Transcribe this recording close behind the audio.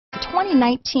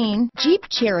2019 Jeep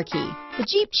Cherokee. The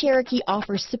Jeep Cherokee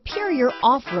offers superior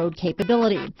off-road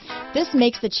capability. This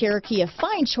makes the Cherokee a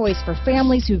fine choice for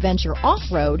families who venture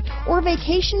off-road or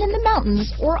vacation in the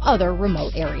mountains or other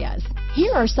remote areas.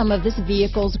 Here are some of this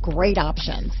vehicle's great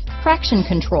options: traction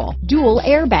control, dual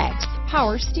airbags,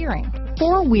 power steering,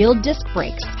 four-wheel disc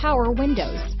brakes, power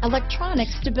windows, electronic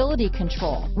stability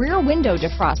control, rear window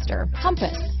defroster,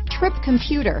 compass, trip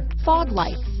computer, fog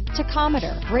lights,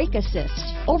 tachometer, brake assist,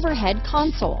 overhead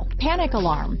console, panic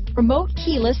alarm, remote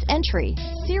keyless entry,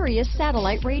 Sirius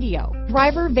satellite radio,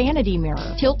 driver vanity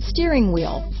mirror, tilt steering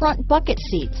wheel, front bucket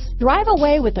seats. Drive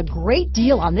away with a great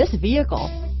deal on this vehicle.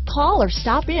 Call or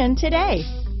stop in today.